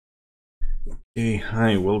Hey,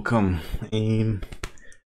 hi, welcome.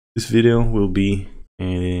 This video will be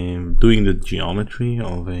doing the geometry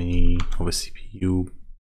of a CPU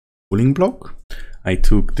cooling block. I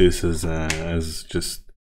took this as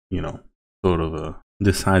just sort of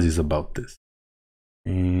the size is about this.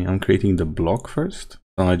 And I'm creating the block first.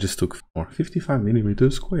 So I just took 55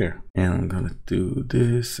 millimeters square, and I'm gonna do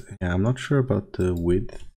this. Yeah, I'm not sure about the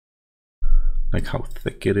width, like how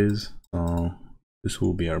thick it is. So this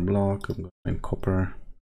will be our block. I'm going in copper.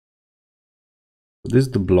 This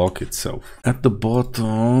is the block itself. At the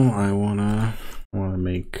bottom, I wanna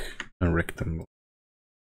make a rectangle.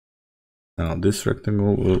 Now this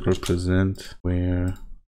rectangle will represent where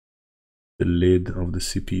the lid of the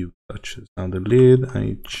CPU touches. Now the lid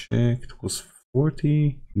I checked was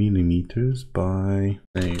 40 millimeters by,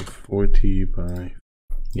 say, 40 by,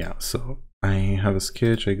 yeah. So I have a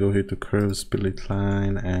sketch. I go here to curve, split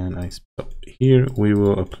line, and so here we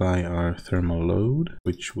will apply our thermal load,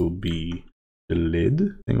 which will be the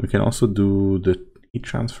lid. And we can also do the heat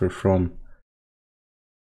transfer from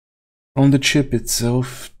the chip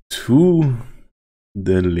itself to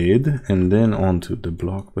the lid and then onto the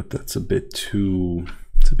block, but that's a bit too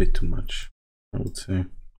much, I would say.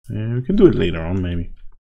 We can do it later on maybe.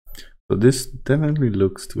 So this definitely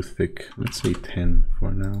looks too thick. Let's say 10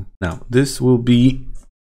 for now. Now this will be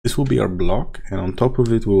our block, and on top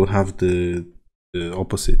of it we'll have the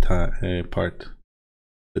opposite part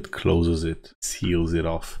that closes it, seals it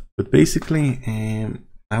off. But basically,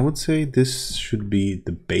 I would say this should be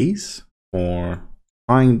the base for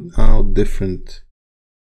trying out different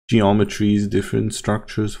geometries, different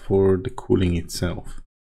structures for the cooling itself.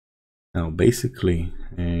 Now, basically,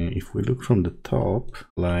 if we look from the top,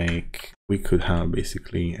 like we could have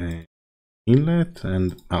basically an inlet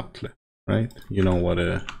and outlet, right? You know what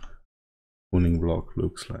a cooling block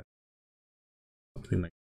looks like. Something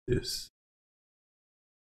like this.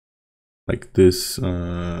 Like this,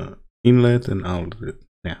 inlet and outlet.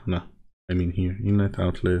 Yeah, no, I mean here, inlet,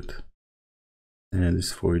 outlet, and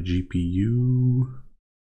this for GPU.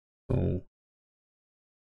 So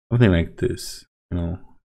something like this.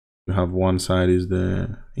 You have one side is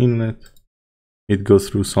the inlet. It goes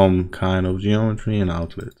through some kind of geometry, and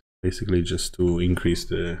outlet, basically just to increase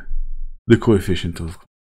the coefficient of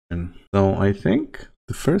convection. So I think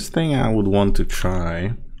the first thing I would want to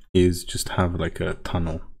try is just have like a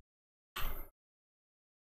tunnel.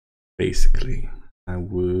 Basically, I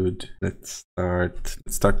would, let's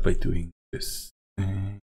start by doing this.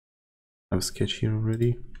 I have a sketch here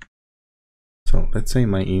already. So let's say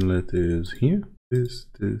my inlet is here, this,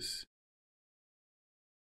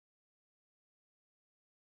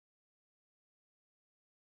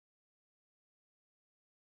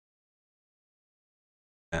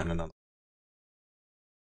 and another.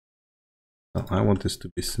 So I want this to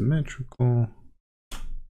be symmetrical.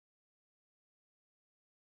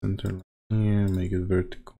 Center line here, make it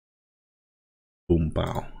vertical. Boom,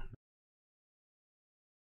 bow.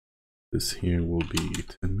 This here will be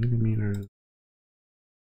 10 millimeters.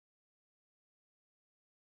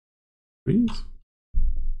 Please.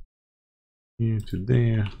 Here to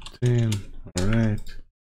there, 10. Alright.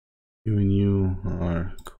 You and you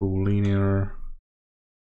are collinear.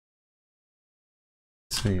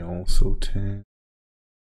 Say also 10.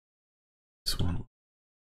 This one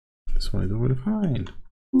is already fine.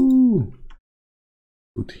 Ooh.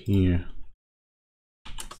 Put here.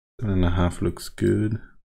 7.5 looks good.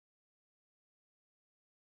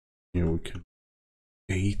 Here we can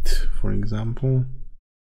 8, for example.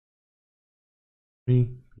 3.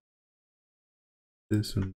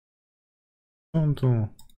 This one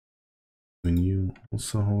horizontal. When you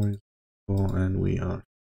also horizontal, and we are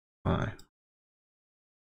fine.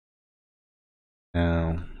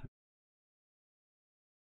 Now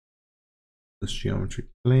this geometry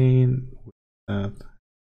plane with that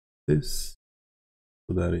this,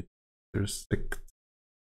 so that it intersects.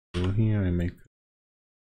 So here I make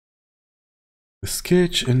the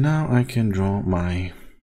sketch, and now I can draw my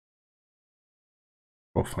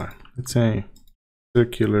profile. Let's say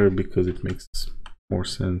circular because it makes more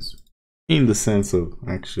sense in the sense of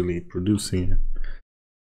actually producing it.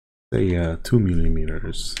 Say 2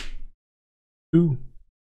 millimeters. 2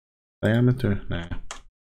 diameter. Nah,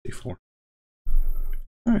 say 4.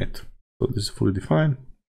 Alright, so this is fully defined.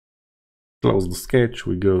 Close the sketch.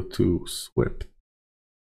 We go to swept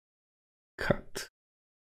cut.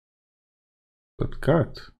 Swept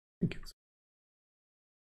cut. I think it's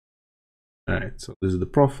alright. So this is the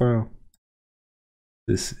profile.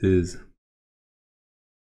 This is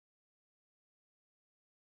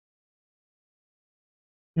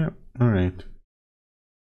yeah. Alright.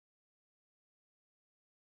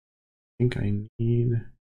 think I need.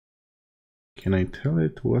 Can I tell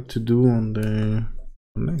it what to do on the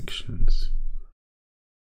connections?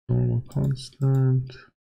 Normal constant.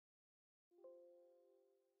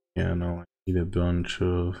 Yeah, no, I need a bunch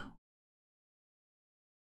of.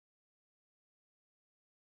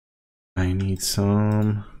 I need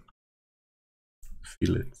some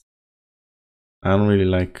fillets. I don't really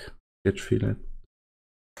like sketch fillet.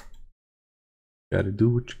 Gotta do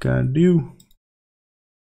what you gotta do.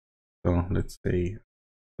 So let's say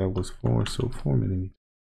that was 4, so 4 millimeters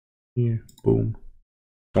here. Boom.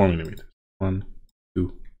 4 millimeters. 1,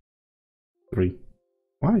 2, 3.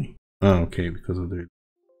 Why? Oh, okay, because of the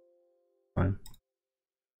time.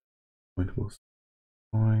 Point was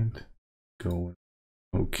point. Go.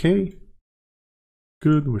 Okay.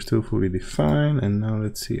 Good. We're still fully defined. And now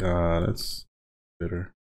let's see. That's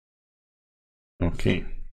better. Okay.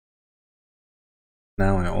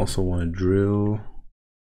 Now I also want to drill.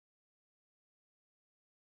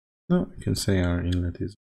 No, I can say our inlet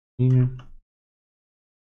is here.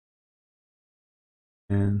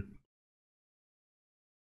 And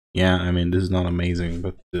yeah, I mean, this is not amazing,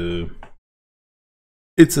 but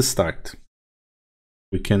it's a start.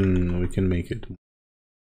 We can make it.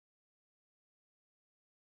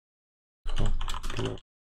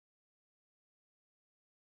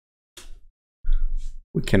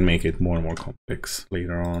 We can make it more and more complex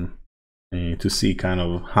later on to see kind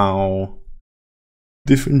of how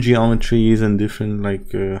different geometries and different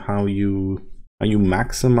like how you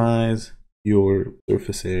maximize your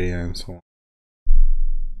surface area and so on.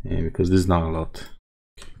 And because this is not a lot.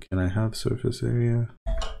 Can I have surface area?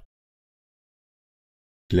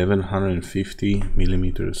 1150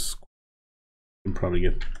 millimeters. You can probably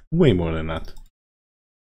get way more than that.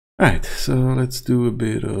 Alright, so let's do a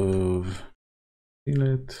bit of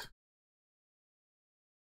Inlet.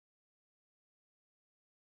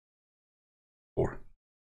 Four.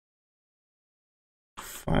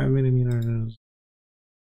 5 millimeters.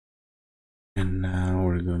 And now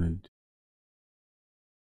we're gonna do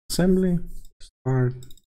assembly. Start.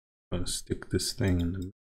 I'm gonna stick this thing in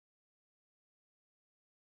the.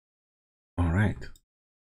 Alright.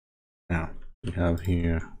 Now we have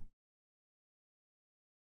here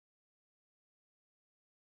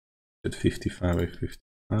at 55 by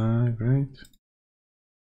 55, right?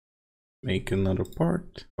 Make another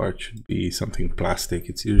part. Part should be something plastic.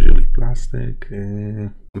 It's usually plastic.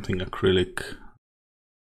 Something acrylic.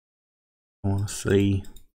 I want to say.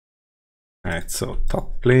 Alright, so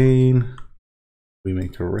top plane. We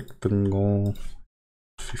make a rectangle.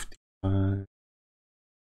 55.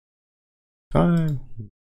 5.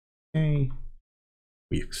 Okay.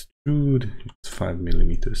 We extrude. It's 5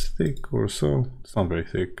 millimeters thick or so. It's not very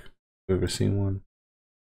thick. I've ever seen one.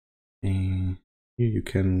 And here you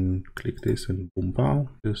can click this and boom pow,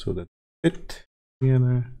 just so that it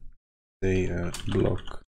together. Say a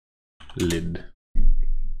block lid.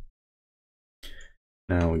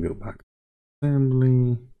 Now we go back to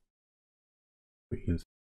assembly. We can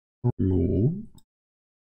remove.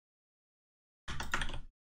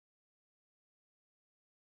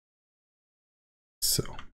 So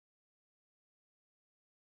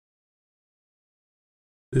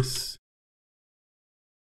this.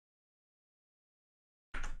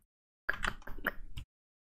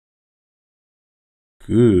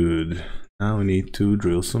 Good. Now we need to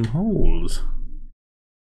drill some holes.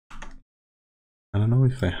 I don't know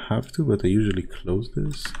if I have to, but I usually close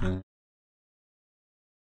this.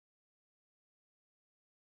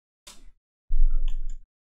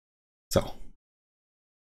 So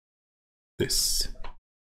this.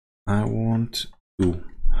 I want to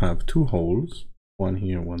have 2 holes. One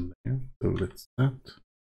here, one there. So let's start.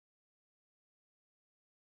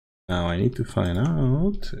 Now I need to find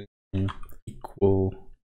out equal.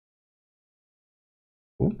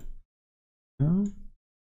 Oh. Now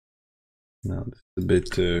this is a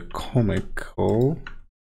bit comical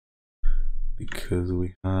because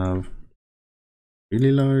we have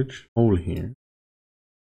really large hole here.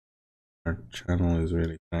 Our channel is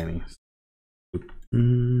really tiny. So,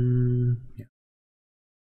 yeah.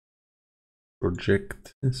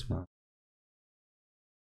 Project this map.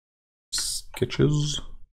 Sketches.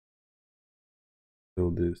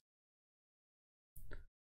 So this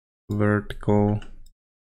vertical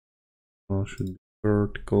should be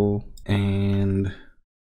vertical and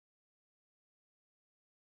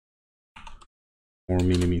 4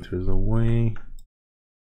 millimeters away.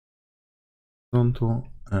 Horizontal.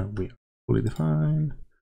 We are fully defined,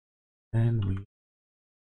 and we.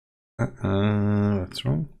 That's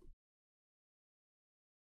wrong.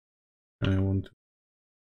 I want to.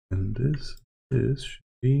 And this should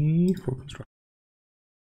be for construction.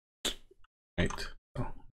 Right, so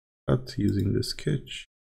cut using the sketch.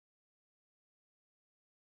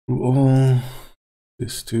 All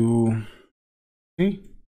this too. Okay. It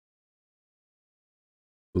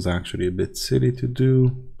was actually a bit silly to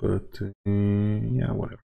do, but yeah,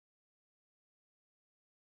 whatever.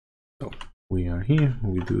 So we are here,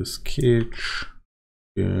 we do a sketch,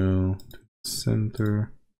 go to the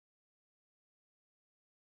center.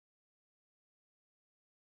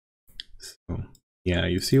 So yeah,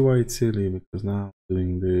 you see why it's silly, because now I'm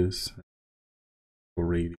doing this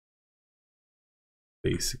already,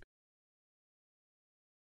 basically.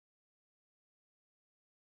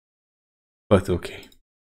 But okay.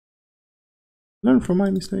 Learn from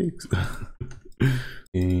my mistakes.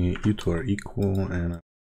 You two are equal, and I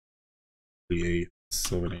create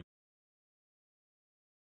 7,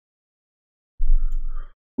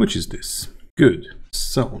 which is this. Good.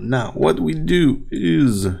 So now what we do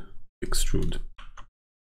is extrude.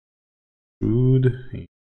 Extrude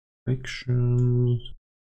sections.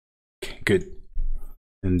 Okay, good.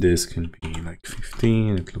 And this can be like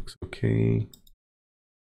 15. It looks okay.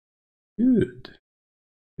 Good.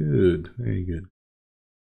 Good. Very good.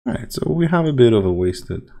 All right. So we have a bit of a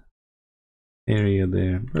wasted area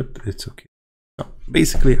there, but it's okay. So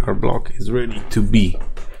basically, our block is ready to be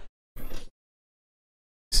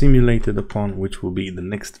simulated upon, which will be the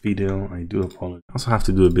next video. I do apologize. I also have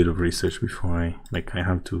to do a bit of research before I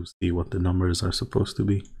have to see what the numbers are supposed to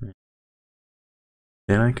be.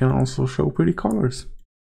 Then I can also show pretty colors.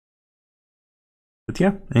 But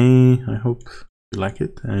yeah, I hope you like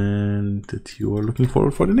it and that you are looking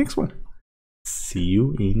forward for the next one. See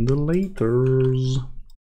you in the laters.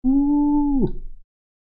 Woo!